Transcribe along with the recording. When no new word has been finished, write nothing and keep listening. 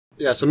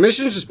Yeah, so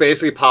missions just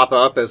basically pop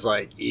up as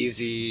like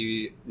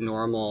easy,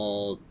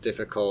 normal,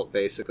 difficult,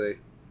 basically.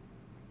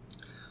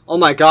 Oh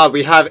my god,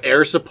 we have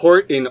air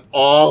support in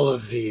all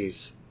of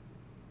these.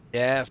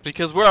 Yes,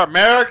 because we're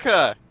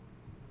America!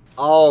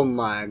 Oh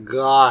my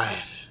god.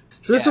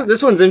 So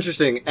this one's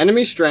interesting.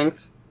 Enemy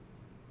strength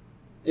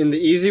in the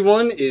easy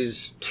one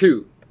is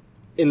 2.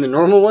 In the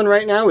normal one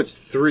right now, it's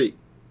 3.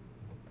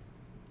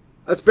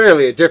 That's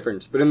barely a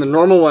difference, but in the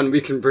normal one we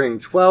can bring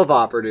 12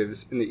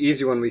 operatives, in the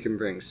easy one we can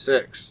bring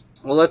 6.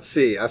 Well, let's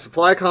see. A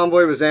supply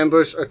convoy was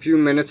ambushed a few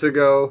minutes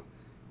ago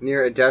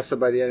near Edessa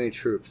by the enemy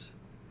troops.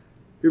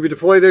 You'll be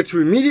deployed there to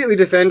immediately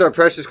defend our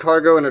precious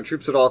cargo and our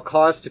troops at all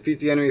costs, defeat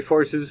the enemy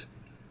forces,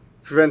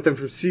 prevent them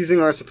from seizing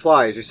our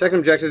supplies. Your second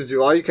objective is to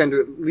do all you can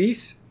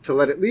to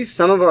let at least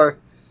some of our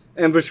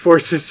ambush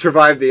forces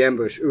survive the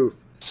ambush. Oof.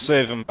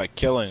 Save them by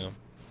killing them.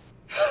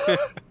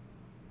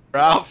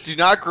 Ralph, do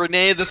not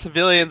grenade the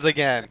civilians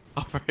again.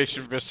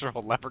 Operation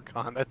Visceral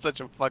Leprechaun. That's such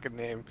a fucking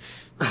name.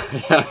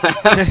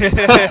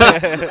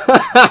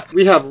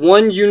 We have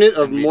 1 unit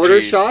of mortar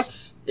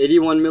shots,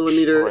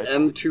 81mm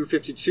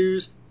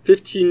M252s,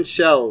 15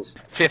 shells.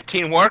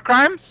 15 war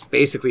crimes?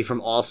 Basically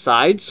from all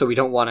sides, so we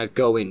don't want to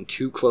go in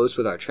too close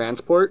with our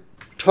transport.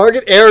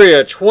 Target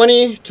area,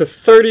 20 to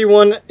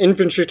 31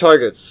 infantry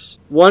targets.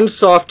 1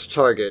 soft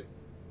target.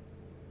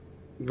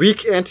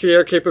 Weak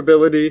anti-air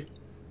capability.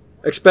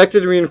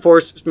 Expected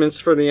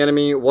reinforcements for the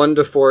enemy, 1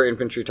 to 4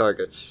 infantry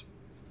targets.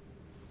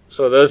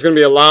 So there's going to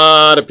be a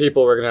lot of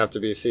people we're going to have to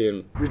be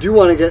seeing. We do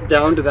want to get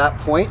down to that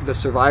point, the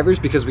survivors,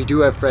 because we do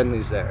have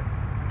friendlies there.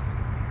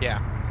 Yeah.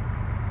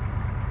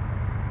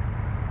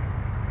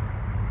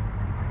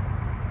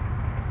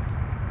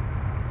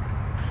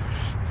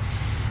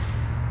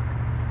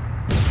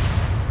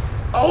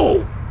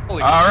 Oh!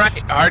 Alright,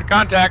 hard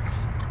contact.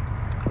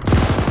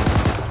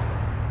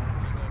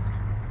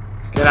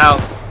 Get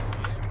out.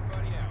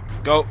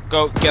 Go,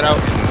 get out.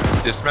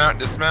 Dismount,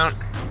 dismount.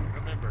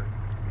 Remember,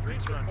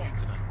 drinks are on mute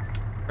tonight.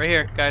 Right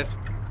here, guys.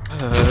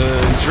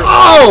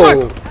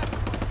 Oh!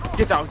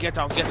 Get down, get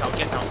down.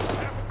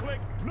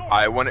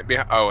 I want it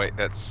behind. Oh wait,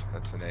 that's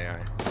an AI.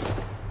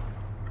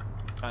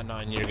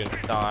 And you're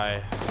gonna die.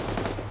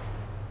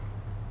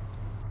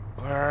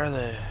 Where are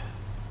they?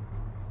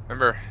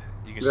 Remember,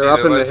 you can They're see up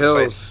their in the license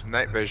plates, hills.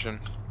 night vision.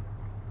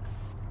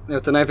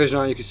 With the night vision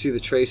on, you can see the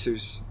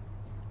tracers.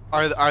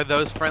 Are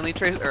those friendly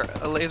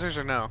lasers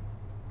or no?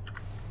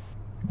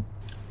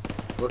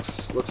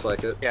 Looks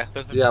like it. Yeah,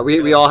 those are. Yeah,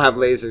 we all have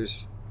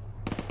lasers.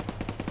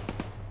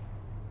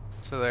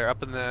 So they're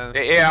up in the.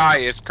 The AI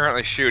is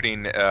currently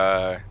shooting.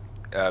 Yeah,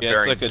 it's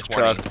bearing like a 20.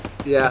 truck.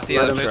 Yeah, See,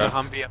 let there's them. a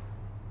Humvee.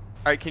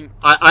 Alright, can.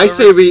 I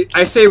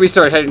say we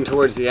start heading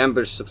towards the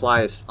ambush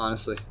supplies.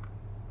 Honestly,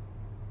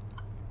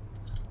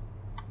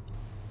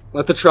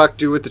 let the truck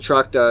do what the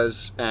truck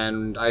does,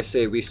 and I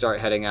say we start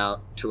heading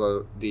out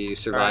to the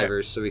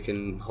survivors so we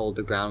can hold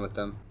the ground with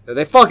them.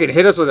 They fucking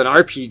hit us with an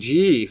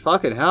RPG.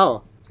 Fucking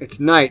hell. It's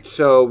night,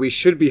 so we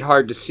should be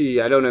hard to see.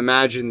 I don't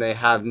imagine they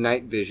have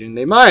night vision.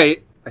 They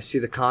might. I see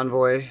the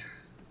convoy.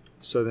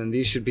 So then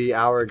these should be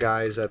our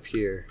guys up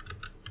here.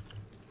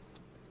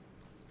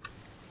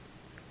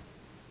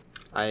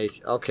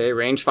 Okay,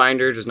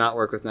 rangefinder does not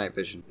work with night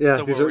vision. Yeah,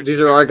 So these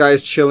are our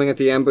guys chilling at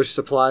the ambush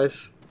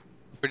supplies.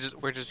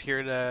 We're just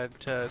here to.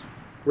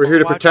 We're here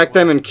to protect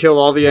them and kill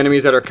all the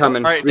enemies that are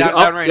coming. Alright, We-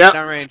 downrange, yeah,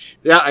 downrange.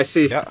 yeah, I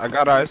see. Yeah, I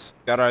got eyes.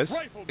 We got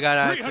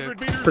eyes too.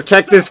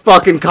 Protect this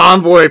fucking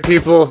convoy,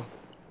 people.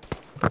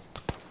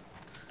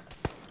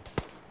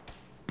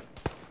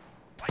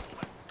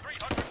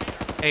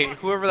 Hey,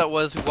 whoever that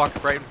was who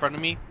walked right in front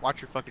of me,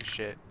 watch your fucking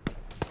shit.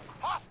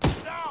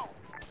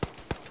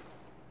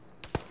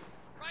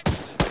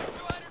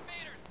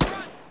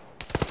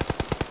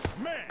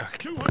 Man,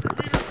 200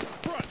 meters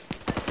front.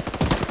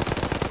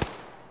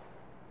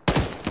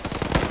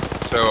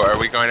 So are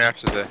we going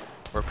after the?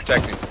 We're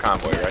protecting this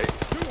convoy, right?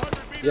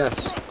 200 meters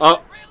Yes. front.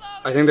 Oh,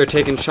 I think they're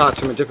taking shots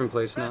from a different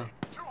place now.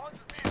 200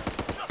 meters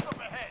just up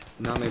ahead.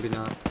 No, maybe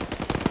not.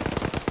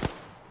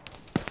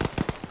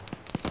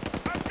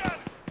 I've got it.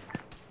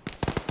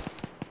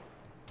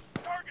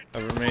 Target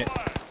Cover me.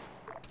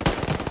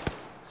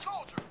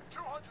 Soldier,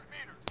 200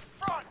 meters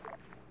front.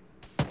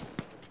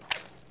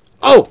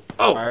 Oh!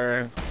 Oh!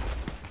 Firing.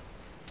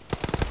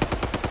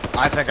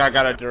 I think I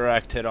got a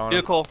direct hit on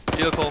him. Vehicle.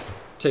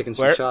 Taking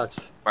some Where?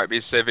 shots. Might be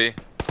civvy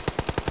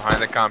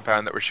behind the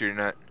compound that we're shooting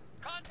at.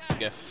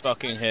 Get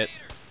fucking hit.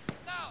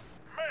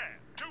 Man,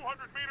 200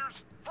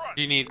 meters front.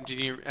 Do you need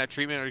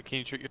treatment or can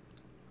you treat your?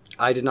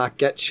 I did not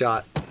get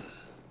shot.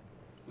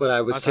 But I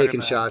was I'm talking taking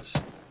about-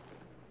 shots.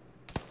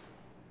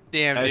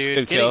 Damn, Nice, dude.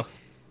 good kill.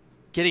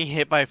 Getting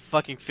hit by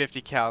fucking 50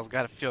 cows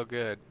gotta feel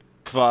good.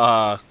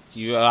 Fuck.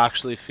 You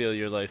actually feel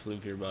your life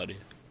leave your body.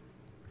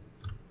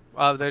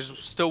 There's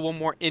still one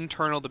more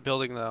internal to the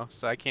building though,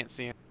 so I can't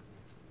see him.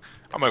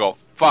 I'm gonna go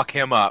fuck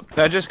him up. Did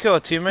I just kill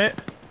a teammate?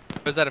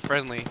 Was that a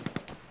friendly?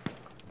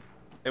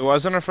 It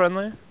wasn't a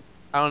friendly?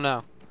 I don't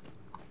know.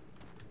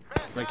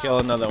 I'm gonna kill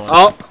another one.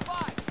 Oh!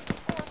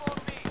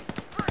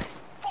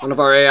 One of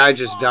our AI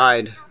just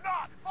died. Do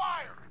not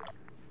fire.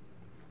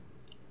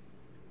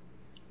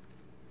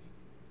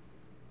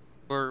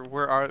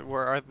 Where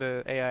are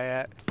the AI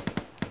at?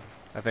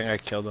 I think I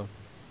killed him.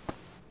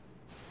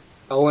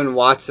 Owen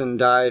Watson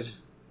died.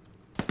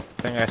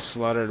 I think I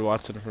slaughtered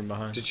Watson from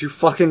behind. Did you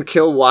fucking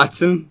kill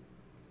Watson?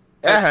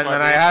 Yeah, and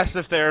then I asked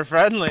if they were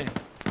friendly.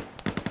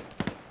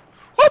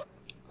 Whoop!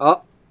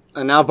 Oh,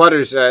 and now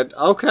Butter's dead.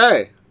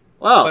 Okay.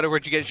 Wow. Butter,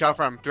 where'd you get shot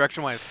from?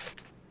 Direction-wise?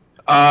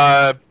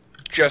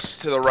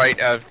 Just to the right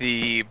of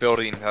the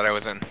building that I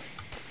was in.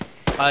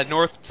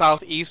 North,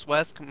 south, east,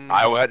 west?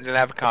 I didn't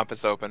have a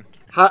compass open.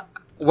 How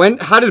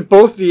did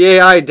both the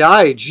AI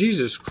die?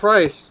 Jesus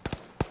Christ.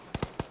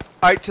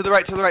 Alright, to the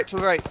right, to the right, to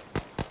the right.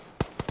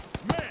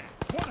 Man,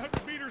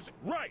 100 meters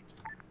right.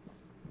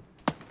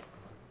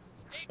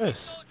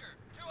 Yes.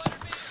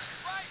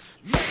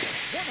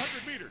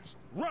 100 meters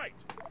right.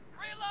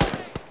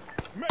 Reloading.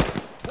 Man,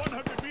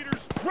 100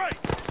 meters right.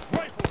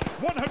 Rifle,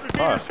 100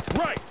 meters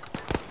right.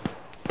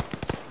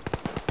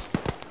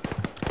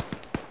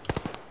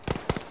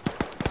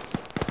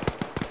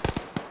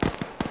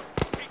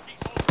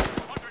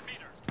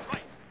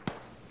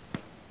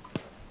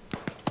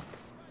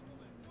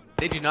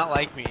 They do not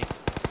like me.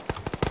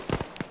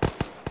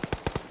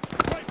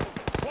 Rifle,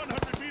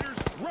 100 meters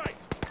right.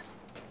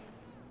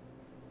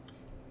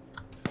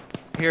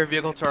 Here,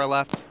 vehicle to our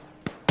left.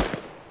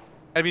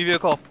 Enemy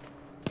vehicle.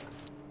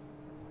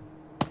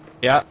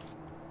 Yeah.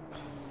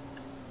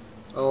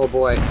 Oh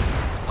boy.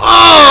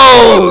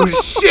 Oh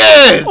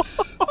shit!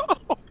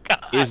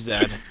 He's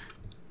dead.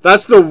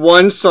 That's the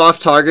one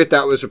soft target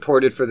that was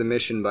reported for the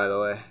mission, by the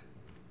way.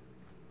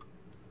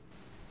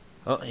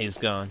 Oh, he's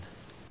gone.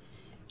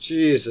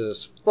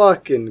 Jesus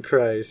fucking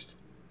Christ.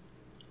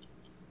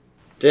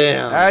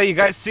 Damn. Hey, you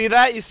guys see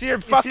that? You see your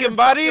fucking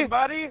buddy? You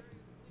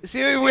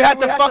see what we had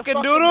to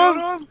fucking do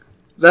to him?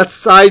 That's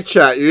side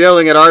chat. You're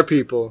yelling at our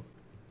people.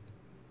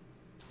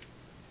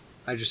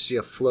 I just see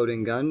a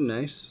floating gun.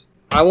 Nice.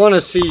 I want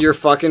to see your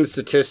fucking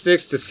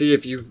statistics to see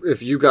if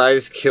you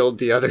guys killed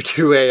the other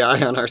two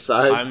AI on our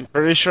side. I'm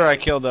pretty sure I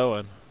killed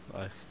Owen.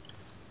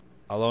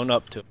 I'll own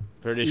up to it.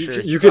 Pretty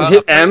sure. You can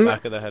hit M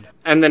back of the head.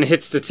 and then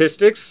hit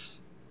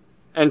statistics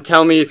and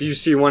tell me if you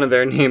see one of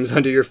their names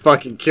under your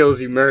fucking kills,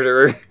 you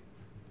murderer.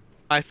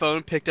 My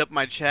phone picked up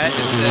my chat and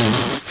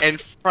said, in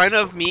front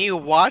of me,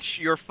 watch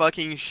your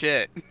fucking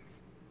shit.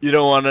 You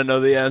don't want to know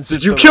the answer.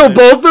 Did you kill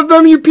both of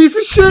them, you piece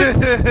of shit?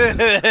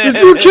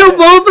 Did you kill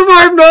both of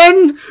our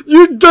men?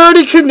 You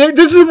dirty Canadian.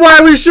 This is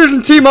why we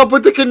shouldn't team up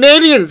with the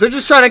Canadians. They're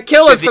just trying to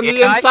kill us from the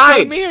Did I inside.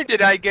 kill me or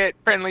did I get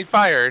friendly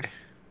fired?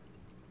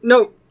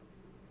 No.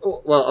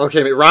 Well,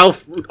 okay,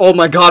 Ralph. Oh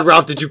my god,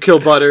 Ralph, did you kill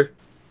Butter?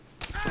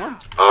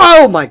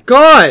 Oh my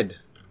god!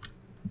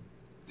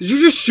 Did you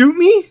just shoot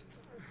me?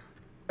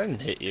 I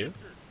didn't hit you.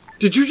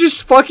 Did you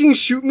just fucking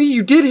shoot me?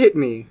 You did hit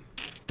me.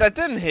 That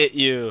didn't hit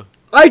you.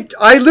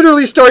 I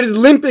literally started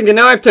limping and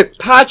now I have to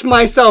patch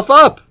myself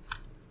up.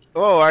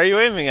 Whoa, are you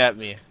aiming at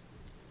me?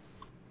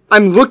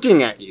 I'm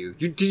looking at you.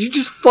 Did you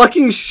just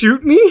fucking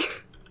shoot me?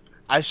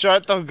 I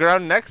shot the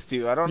ground next to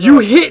you. I don't know.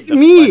 You if hit you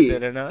me.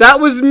 deflected or not.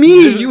 That was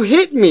me. You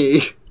hit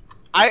me.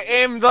 I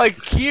aimed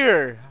like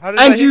here. How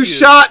did I And hit you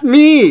shot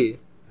me.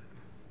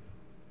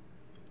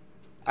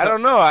 I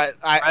don't know.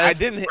 I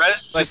didn't hit.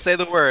 Rez, just say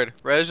the word.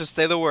 Rez, just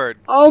say the word.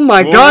 Oh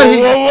my god.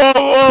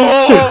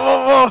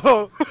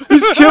 Whoa.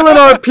 He's killing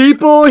our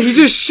people. He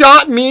just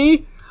shot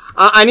me.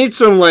 I need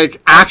some,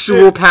 like,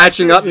 actual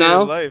patching up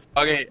now.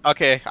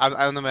 Okay,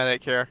 I'm the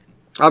medic here.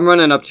 I'm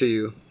running up to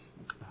you.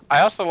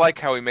 I also like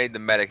how we made the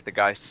medic the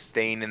guy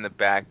staying in the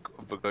back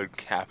of a good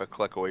half a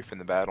click away from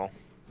the battle.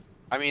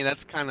 I mean,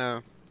 that's kind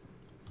of...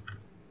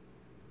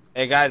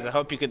 Hey guys, I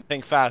hope you can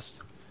think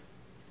fast.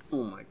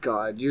 Oh my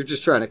god, you're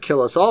just trying to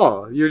kill us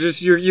all.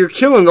 You're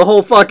killing the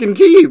whole fucking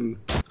team.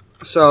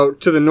 So,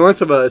 to the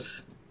north of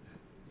us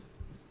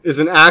is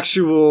an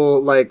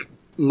actual, like,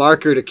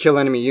 marker to kill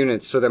enemy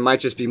units, so there might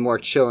just be more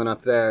chilling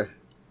up there.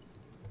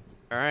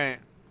 Alright.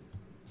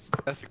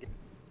 That's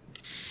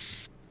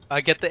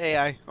the... get the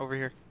AI over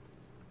here.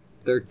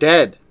 They're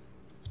dead.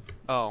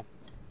 Oh.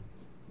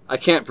 I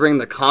can't bring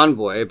the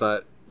convoy,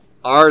 but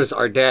ours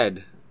are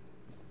dead.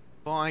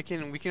 Well, we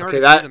can already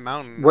see the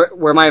mountain.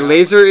 Where my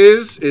laser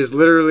is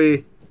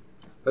literally...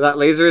 Where that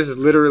laser is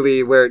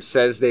literally where it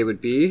says they would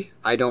be.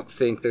 I don't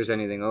think there's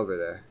anything over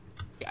there.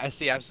 I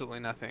see absolutely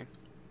nothing.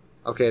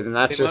 Okay, then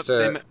that's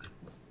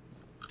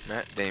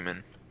Matt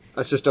Damon.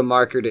 That's just a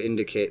marker to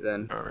indicate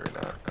then. Or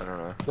not, I don't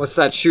know. What's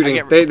that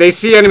shooting? They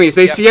see enemies.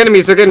 They see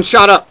enemies. They're getting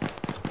shot up.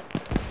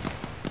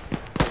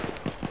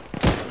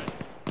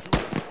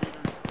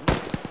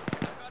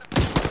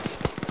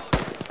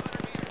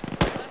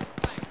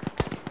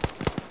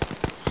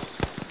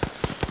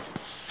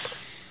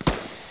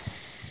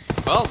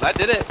 Well, that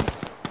did it.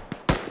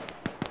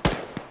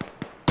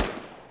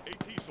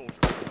 AT soldier,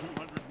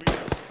 200 meters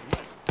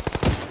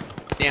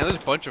left. Damn, there's a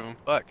bunch of them.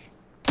 Fuck.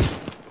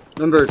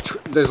 Remember,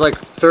 there's like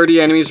 30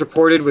 enemies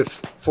reported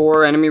with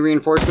 4 enemy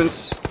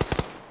reinforcements.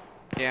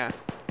 Yeah.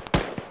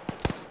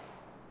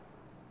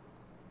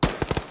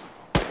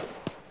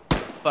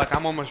 Fuck,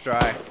 I'm almost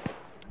dry.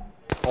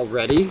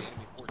 Already?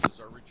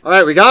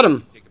 Alright, we got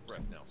him.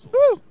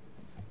 Woo!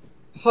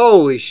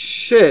 Holy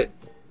shit.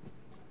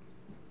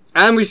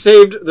 And we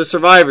saved the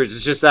survivors.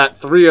 It's just that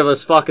 3 of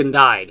us fucking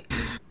died.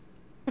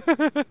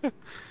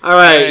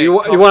 Alright, you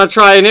want to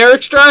try an air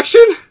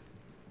extraction?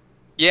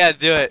 Yeah,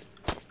 do it.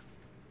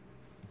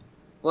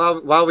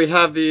 While we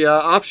have the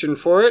option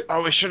for it.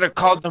 Oh, we should have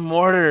called the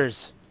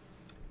mortars.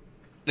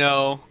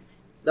 No.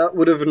 That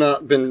would have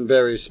not been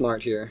very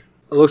smart here.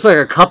 It looks like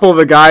a couple of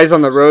the guys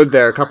on the road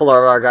there, a couple of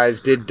our guys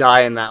did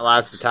die in that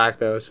last attack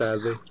though,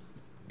 sadly.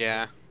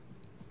 Yeah.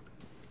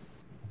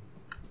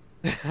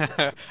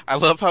 I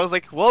love how I was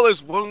like, well,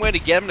 there's one way to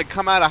get him to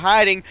come out of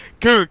hiding.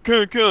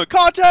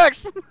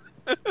 Contacts!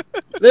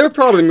 They were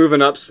probably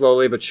moving up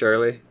slowly but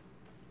surely.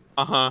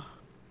 Uh-huh.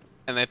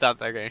 And they thought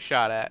they were getting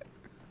shot at.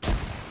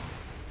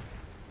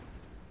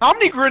 How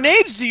many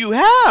grenades do you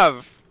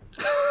have?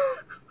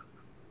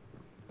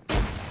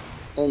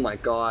 Oh my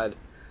god.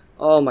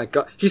 Oh my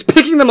god. He's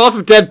picking them off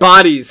of dead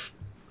bodies.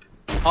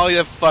 Oh,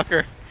 you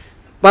fucker.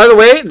 By the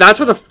way, that's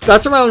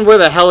around where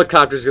the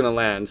helicopter's gonna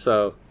land,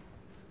 so.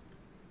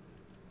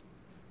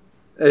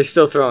 He's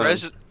still throwing.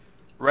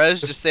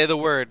 Rez, just say the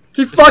word.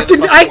 He Just say the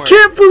fucking. I word.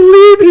 can't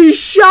believe he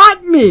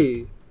shot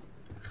me!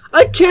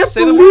 I can't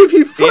believe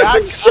he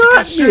fucking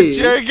shot me! Shoot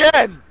you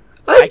again.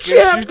 I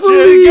can't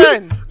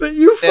believe that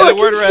you Say the fucking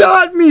word, Rez.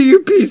 shot me,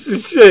 you piece of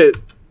shit!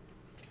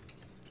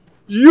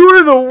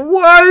 You're the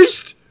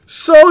worst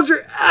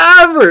soldier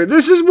ever!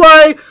 This is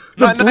why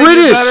the Not knowing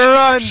you better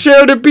run. British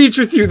shared a beach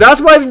with you. That's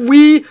why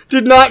we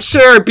did not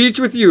share a beach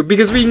with you,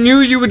 because we knew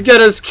you would get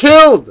us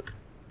killed!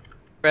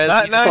 Rez,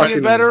 Not you now, fucking-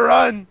 you better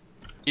run.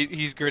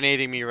 he's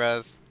grenading me,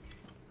 Rez.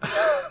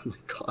 Oh my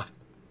god.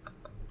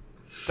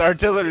 It's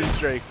artillery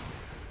strike.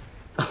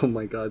 Oh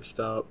my god,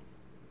 stop.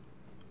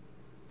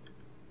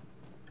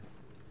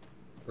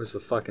 Where's the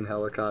fucking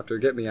helicopter?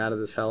 Get me out of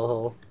this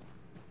hellhole.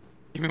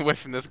 Get me away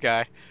from this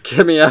guy.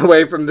 Get me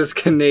away from this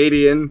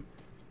Canadian.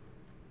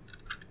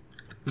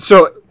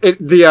 So,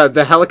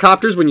 the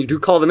helicopters, when you do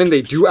call them in,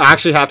 they do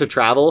actually have to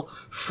travel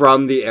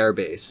from the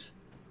airbase.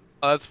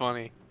 Oh, that's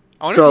funny.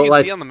 I wonder So, if you can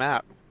like, see on the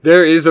map.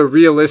 There is a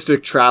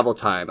realistic travel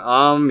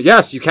time.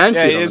 Yes, you can see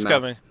Yeah, it he on is the map.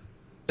 coming.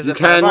 Is You it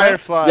can.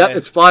 Firefly? Yep,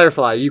 it's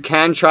Firefly. You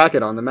can track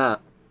it on the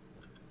map.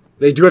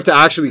 They do have to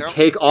actually Yep.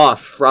 take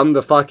off from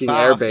the fucking Oh,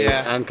 airbase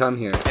yeah. and come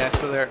here. Yeah,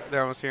 so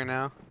they're almost here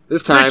now.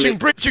 This time,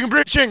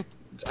 Breaching!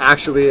 it's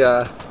actually,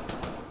 I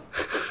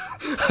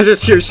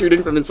just hear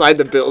shooting from inside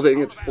the building.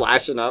 It's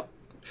flashing up.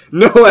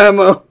 No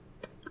ammo.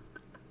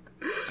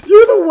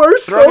 You're the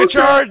worst Throw a soldier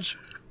charge!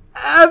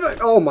 ever.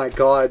 Oh my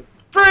god.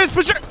 Freeze!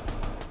 Put your...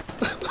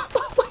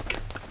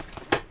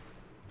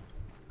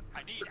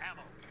 I need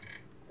ammo.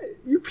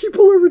 You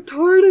people are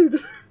retarded.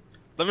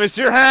 Let me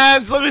see your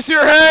hands! Let me see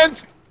your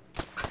hands!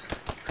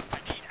 I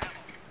need ammo.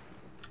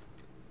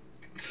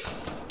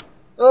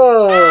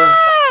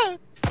 Oh.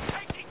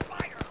 Taking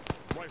fire.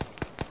 Rifle.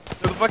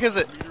 Who the fuck is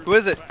it? Who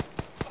is it?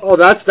 Oh,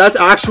 that's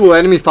actual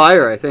enemy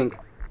fire, I think.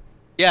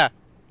 Yeah.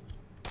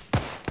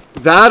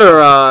 That or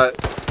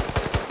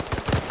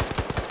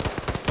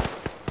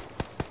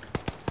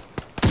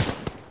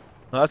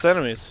That's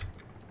enemies.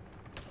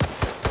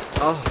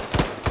 oh.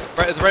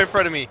 Right, it's right in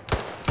front of me.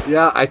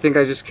 Yeah, I think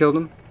I just killed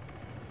him.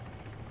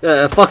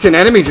 Yeah, a fucking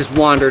enemy just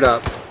wandered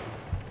up.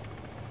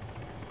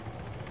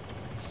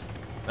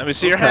 Let me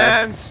see your Okay.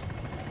 hands!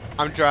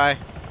 I'm dry.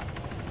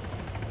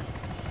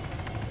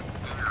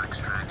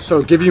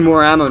 So give you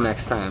more ammo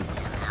next time.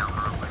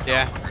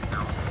 Yeah.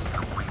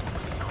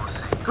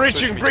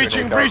 Breaching!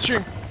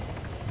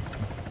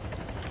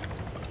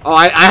 Oh,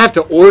 I have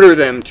to order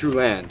them to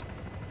land.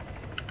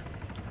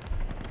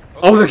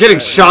 Oh, they're getting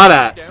shot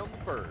at.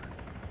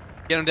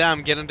 Get him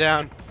down. Get him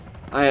down.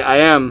 I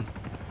am.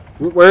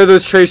 Where are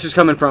those tracers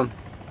coming from?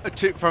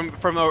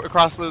 From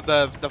across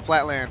the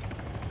flatland.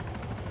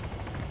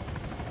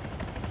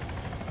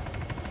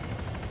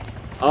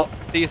 Oh,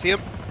 Do you see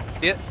him?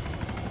 See it?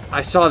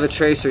 I saw the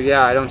tracer.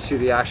 Yeah, I don't see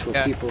the actual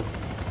Yeah. people.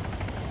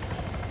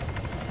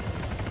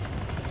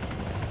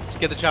 Just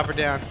get the chopper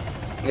down.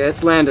 Yeah,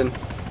 it's landing.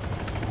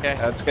 Okay.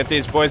 Let's get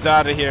these boys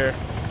out of here.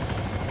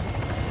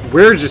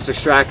 We're just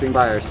extracting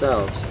by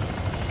ourselves.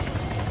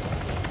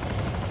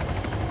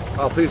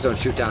 Oh, please don't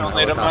shoot down the Don't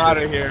let them out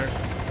helicopter. of here.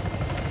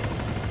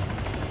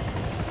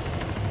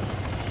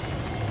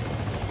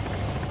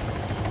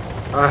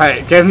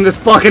 Alright, get in this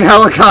fucking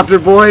helicopter,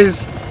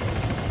 boys!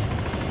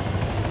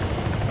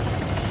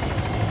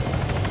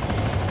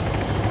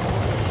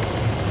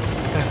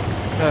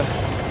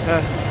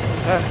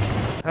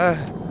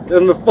 Get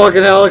in the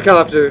fucking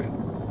helicopter!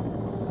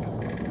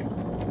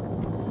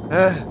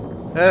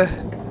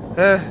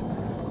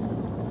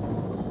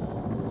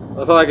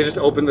 I thought I could just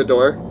open the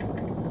door.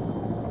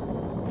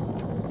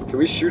 Can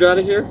we shoot out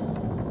of here?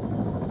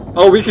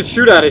 Oh, we could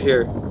shoot out of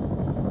here!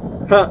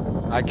 Huh.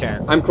 I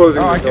can't. I'm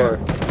closing Oh, this I door.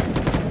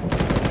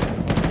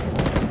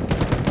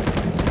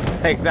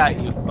 Take that,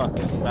 you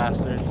fucking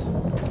bastards.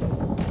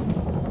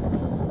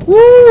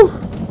 Woo!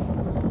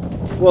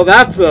 Well,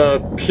 that's a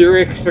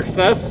Pyrrhic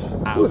success.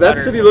 Ooh, that better.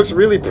 city looks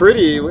really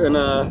pretty in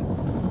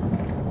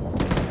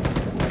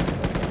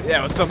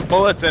Yeah, with some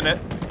bullets in it.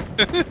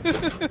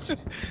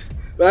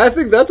 I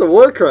think that's a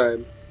war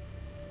crime.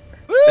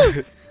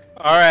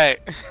 Alright.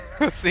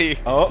 Let's see.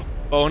 Oh,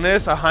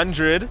 bonus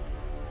 100.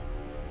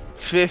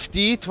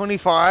 50,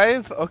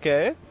 25.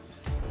 Okay.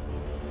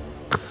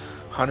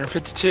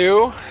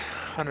 152,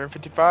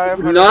 155.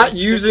 Not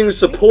using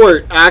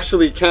support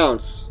actually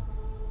counts.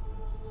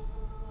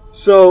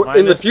 So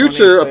in the Minus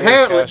future, 20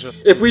 apparently,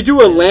 casualties. if we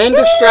do a land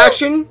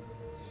extraction,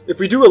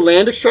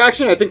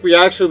 I think we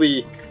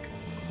actually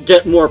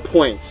get more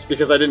points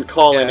because I didn't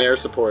call in air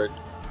support.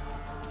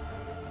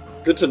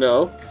 Good to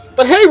know.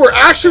 But hey, we're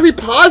actually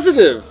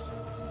positive!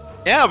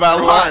 Yeah,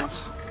 about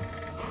once.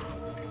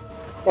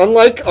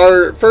 Unlike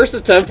our first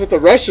attempt with the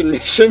Russian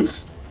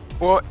missions.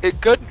 Well,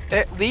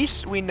 at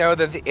least we know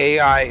that the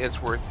AI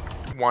is worth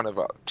one of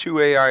us. 2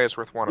 AI is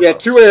worth one of us. Yeah,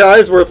 2 AI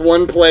is worth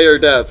 1 player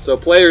death, so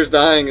players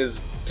dying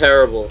is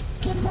terrible.